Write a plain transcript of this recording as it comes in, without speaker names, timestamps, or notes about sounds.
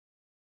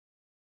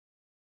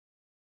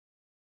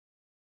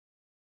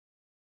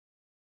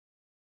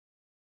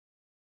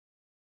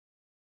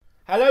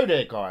Hello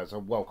there guys,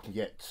 and welcome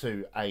yet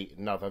to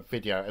another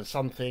video,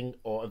 and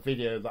a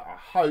video that I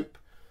hope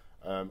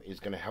is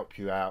going to help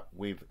you out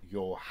with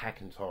your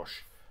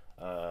Hackintosh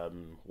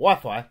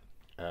Wi-Fi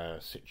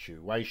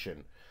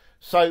situation.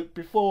 So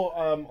before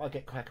I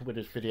get cracking with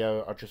this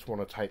video, I just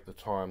want to take the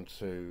time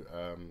to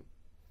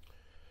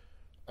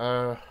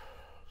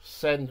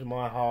send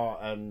my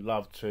heart and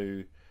love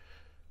to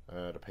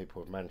the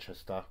people of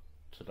Manchester.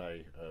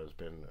 Today has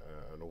been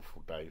an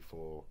awful day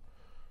for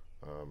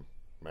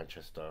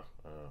Manchester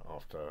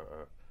after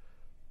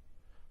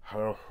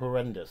a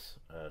horrendous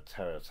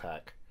terror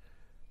attack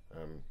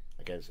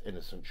against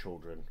innocent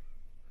children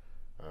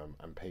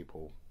and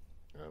people.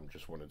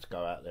 Just wanted to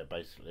go out there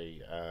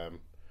basically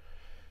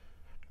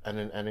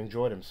and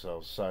enjoy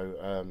themselves.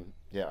 So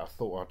yeah, I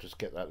thought I'd just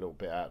get that little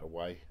bit out of the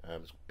way.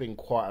 It's been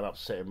quite an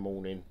upsetting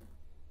morning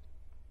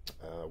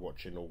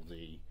watching all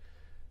the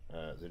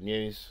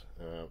news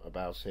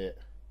about it,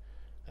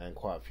 and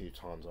quite a few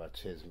times I had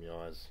tears in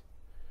my eyes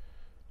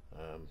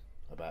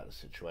about the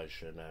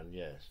situation, and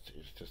yeah,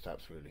 it's just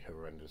absolutely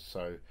horrendous.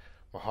 So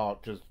my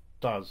heart just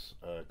does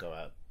go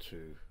out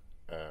to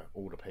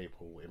all the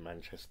people in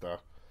Manchester.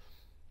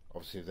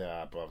 Obviously they're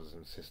our brothers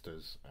and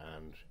sisters,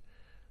 and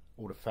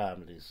all the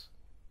families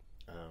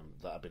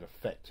that have been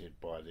affected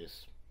by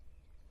this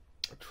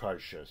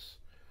atrocious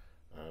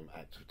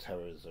act of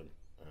terrorism.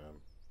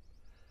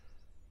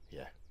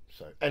 Yeah,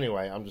 so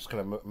anyway, I'm just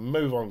going to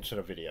move on to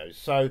the video.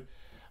 So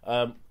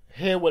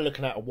here we're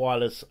looking at a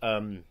wireless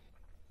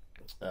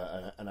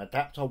an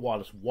adapter,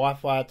 wireless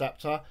Wi-Fi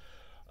adapter.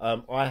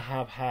 I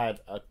have had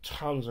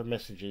tons of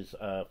messages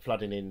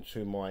flooding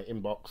into my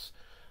inbox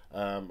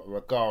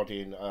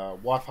regarding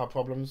Wi-Fi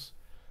problems,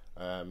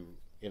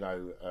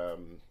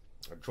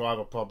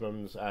 driver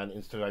problems and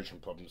installation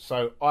problems.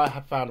 So I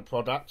have found a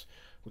product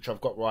which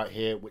I've got right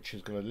here, which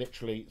is going to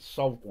literally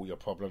solve all your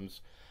problems.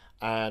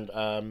 And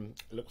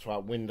it looks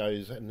like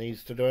Windows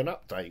needs to do an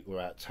update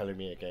without telling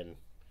me again.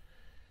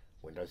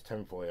 Windows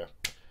 10 for you.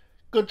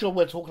 Good job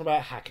we're talking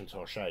about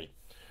Hackintosh, eh?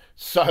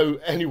 So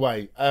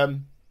anyway,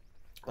 I'm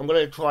going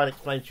to try and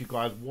explain to you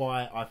guys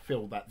why I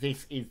feel that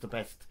this is the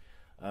best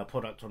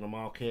product on the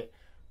market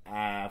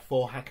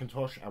for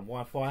Hackintosh and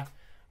Wi-Fi.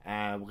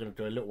 And we're going to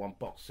do a little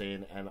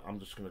unboxing, and I'm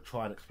just going to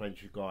try and explain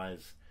to you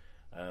guys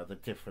the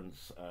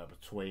difference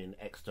between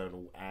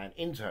external and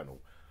internal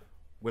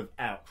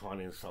without trying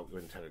to insult your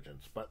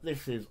intelligence. But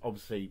this is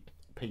obviously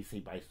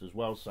PC based as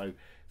well, so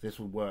this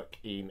will work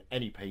in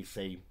any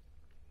PC.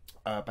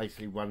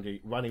 Basically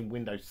running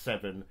Windows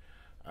 7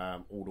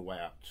 all the way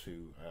up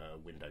to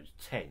Windows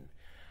 10.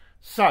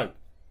 So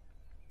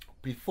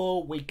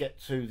before we get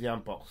to the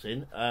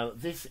unboxing,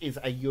 this is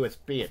a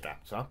USB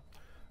adapter,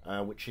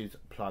 which is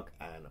plug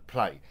and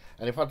play.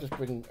 And if I just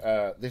bring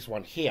this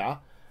one here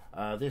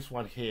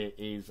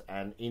is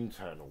an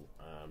internal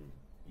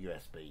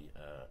USB,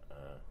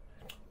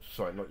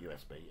 sorry, not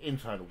USB,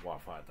 internal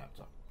Wi-Fi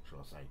adapter, should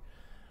I say.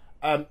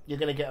 You're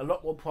going to get a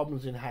lot more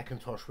problems in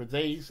Hackintosh with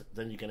these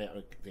than you're going to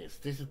get this.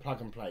 This is plug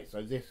and play,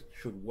 so this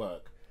should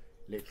work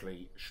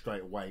literally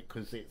straight away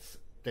because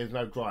there's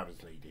no drivers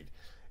needed.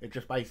 It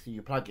just basically,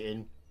 you plug it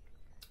in,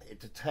 it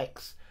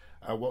detects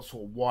what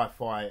sort of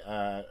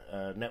Wi-Fi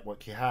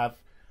network you have.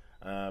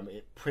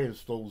 It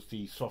pre-installs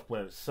the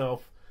software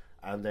itself,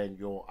 and then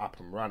you're up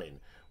and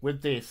running.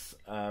 With this,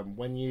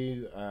 when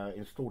you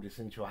install this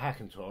into your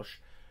Hackintosh,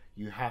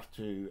 you have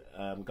to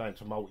go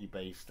into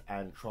multi-beast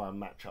and try and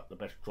match up the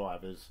best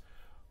drivers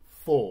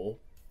for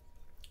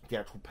the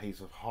actual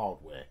piece of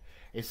hardware.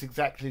 It's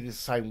exactly the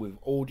same with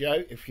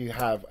audio. If you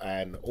have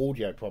an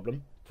audio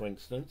problem, for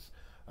instance,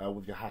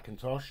 with your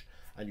Hackintosh,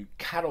 and you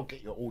cannot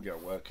get your audio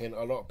working,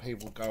 a lot of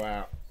people go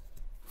out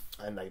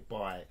and they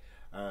buy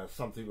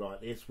something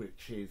like this,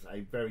 which is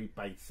a very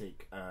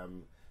basic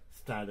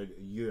standard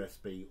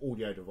USB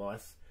audio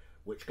device,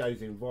 which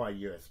goes in via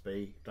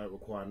USB, don't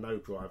require no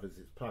drivers,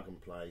 it's plug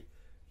and play.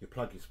 You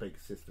plug your speaker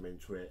system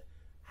into it,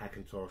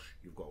 Hackintosh,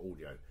 you've got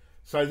audio.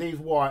 So this is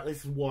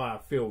why I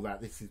feel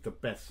that this is the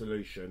best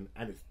solution,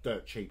 and it's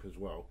dirt cheap as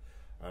well.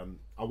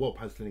 I will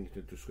post a link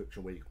in the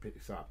description where you can pick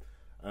this up.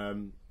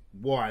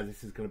 Why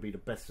this is going to be the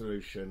best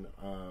solution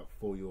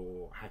for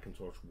your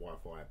Hackintosh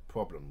Wi-Fi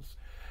problems.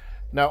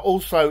 Now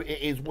also, it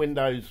is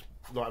Windows,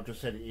 like I've just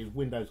said, it is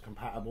Windows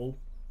compatible.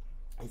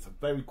 It's a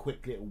very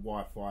quick little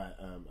Wi-Fi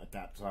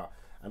adapter,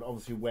 and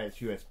obviously where it's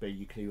USB,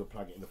 you can either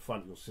plug it in the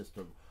front of your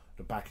system,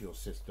 the back of your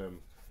system.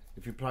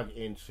 If you plug it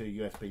into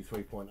USB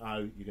 3.0,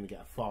 you're going to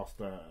get a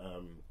faster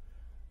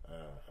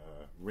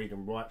read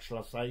and write, shall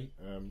I say,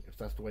 if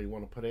that's the way you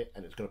want to put it,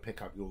 and it's going to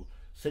pick up your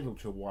signal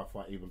to your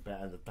Wi-Fi even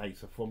better, and the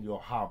data from your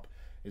hub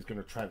is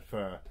going to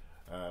transfer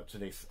to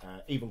this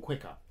even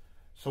quicker.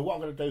 So what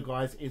I'm going to do,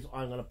 guys, is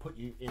I'm going to put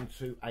you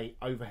into a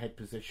overhead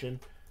position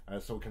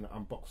so we can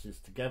unbox this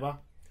together.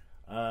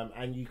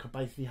 And you can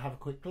basically have a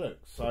quick look.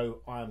 So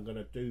I'm going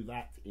to do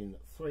that in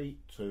 3,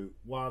 2,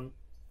 1.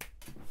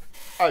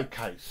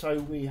 Okay, so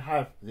we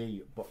have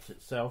the box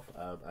itself,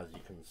 as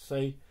you can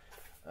see.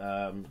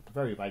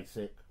 Very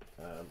basic.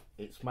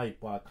 It's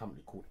made by a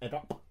company called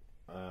EdUp.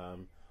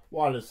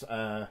 wireless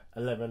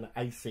 11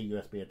 AC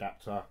USB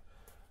adapter,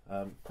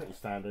 pretty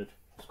standard.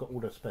 It's got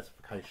all the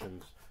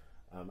specifications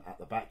at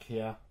the back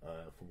here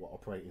for what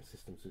operating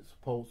systems it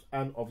supports,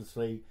 and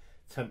obviously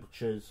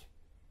temperatures,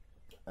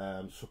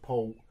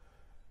 support,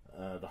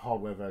 the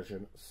hardware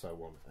version, so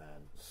on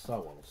and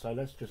so on. So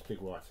let's just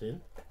dig right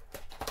in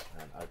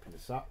and open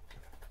this up.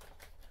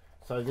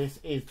 So this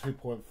is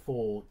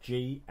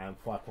 2.4G and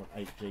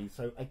 5.8G,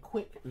 so a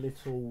quick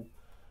little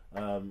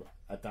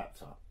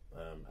adapter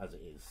as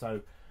it is.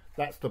 So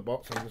that's the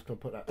box. I'm just going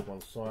to put that to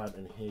one side,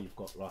 and here you've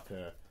got like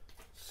a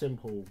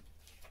simple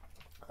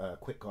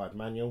quick guide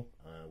manual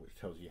which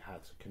tells you how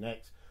to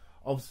connect.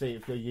 Obviously,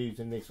 if you're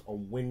using this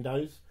on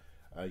Windows,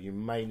 you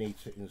may need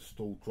to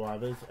install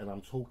drivers, and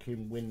I'm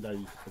talking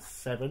Windows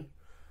 7.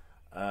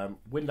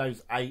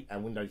 Windows 8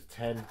 and Windows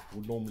 10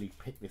 will normally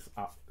pick this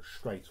up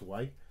straight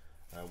away,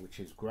 which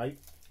is great.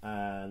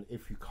 And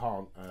if you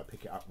can't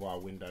pick it up via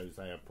Windows,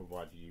 they have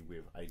provided you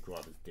with a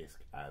driver's disc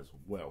as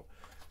well.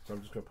 So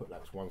I'm just going to put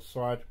that to one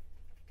side.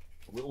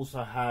 We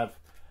also have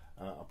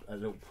a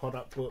little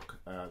product book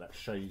that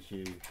shows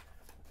you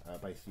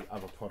basically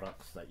other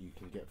products that you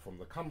can get from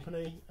the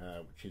company,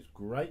 which is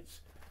great.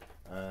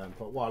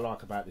 But what I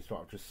like about this,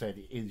 like I've just said,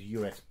 it is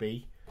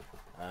USB,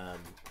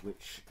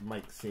 which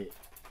makes it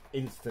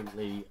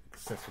instantly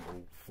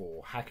accessible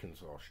for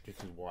Hackintosh. This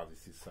is why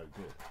this is so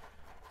good.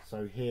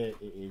 So here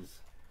it is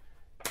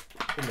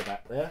in the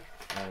back there,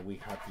 we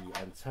have the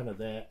antenna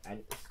there, and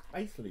it's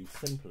basically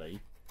simply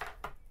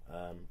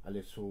a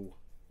little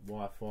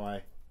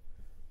Wi-Fi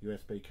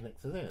USB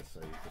connector there. So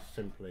you just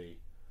simply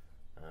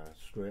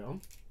screw it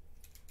on,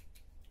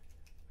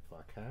 if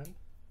I can,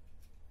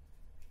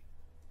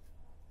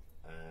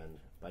 and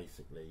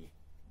basically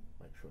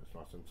make sure it's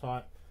nice and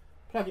tight,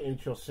 plug it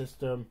into your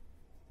system,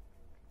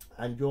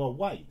 and you're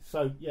away.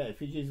 So yeah,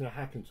 if you're using a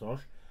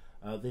Hackintosh,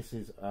 this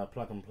is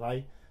plug and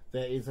play.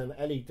 There is an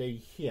LED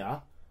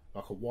here,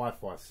 like a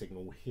Wi-Fi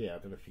signal here. I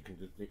don't know if you can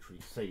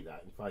literally see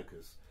that in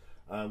focus,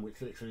 which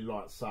literally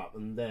lights up,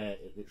 and there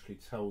it literally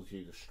tells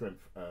you the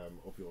strength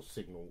of your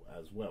signal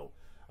as well,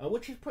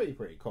 which is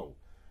pretty cool.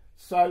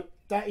 So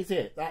that is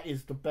it. That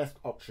is the best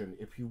option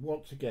if you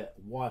want to get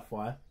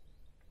Wi-Fi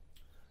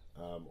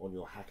on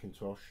your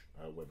Hackintosh,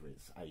 whether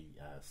it's a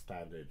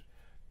standard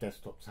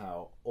desktop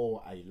tower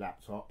or a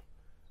laptop,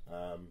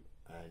 and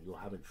you're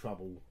having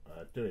trouble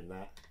doing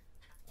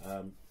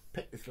that.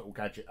 Pick this little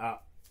gadget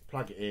up,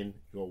 plug it in,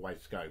 you're way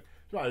to go.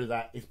 Not only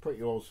that, it's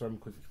pretty awesome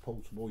because it's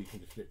portable. You can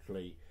just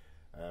literally,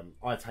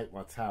 I take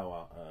my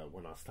tower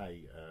when I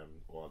stay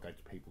or I go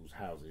to people's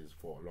houses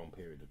for a long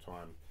period of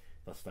time.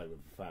 If I stay with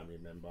a family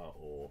member,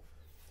 or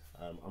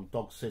I'm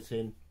dog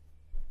sitting,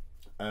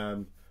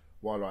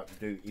 what I like to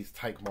do is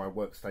take my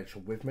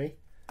workstation with me.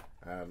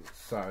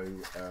 So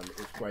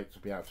it's great to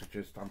be able to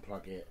just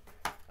unplug it,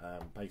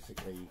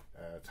 basically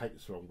take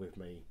this along with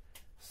me,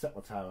 set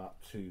my tower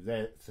up to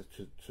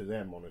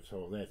their monitor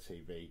or their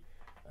TV,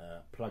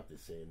 plug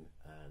this in,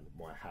 and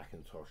my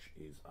Hackintosh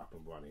is up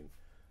and running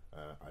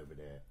over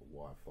their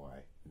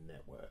Wi-Fi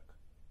network.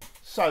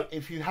 So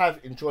if you have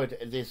enjoyed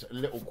this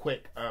little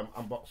quick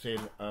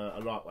unboxing, a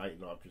like rate,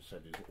 like I've just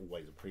said, is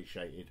always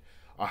appreciated.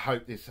 I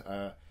hope this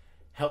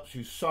helps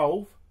you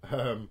solve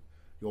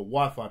your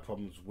Wi-Fi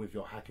problems with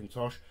your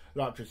Hackintosh.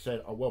 Like I just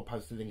said, I will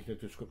post a link in the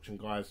description,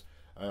 guys,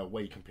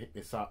 where you can pick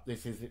this up.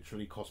 This is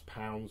literally cost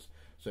pounds,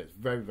 so it's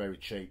very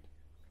cheap,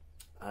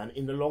 and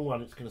in the long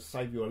run it's going to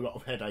save you a lot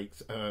of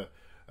headaches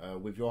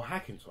with your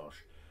Hackintosh.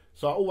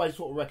 So I always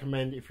sort of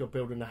recommend, if you're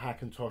building a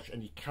Hackintosh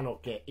and you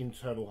cannot get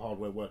internal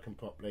hardware working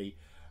properly,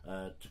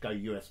 to go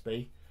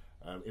USB.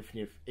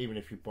 Even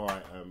if you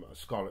buy a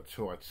Scarlett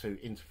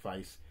 2i2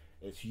 interface,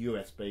 it's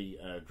USB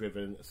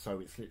driven, so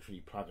it's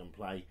literally plug and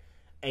play.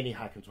 Any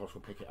Hackintosh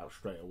will pick it up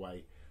straight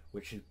away,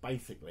 which is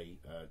basically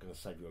going to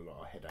save you a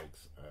lot of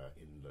headaches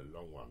in the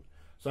long run.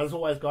 So as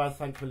always, guys,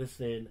 thanks for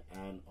listening,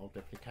 and I'll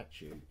definitely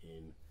catch you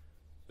in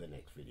the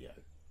next video.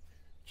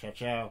 Ciao,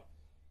 ciao.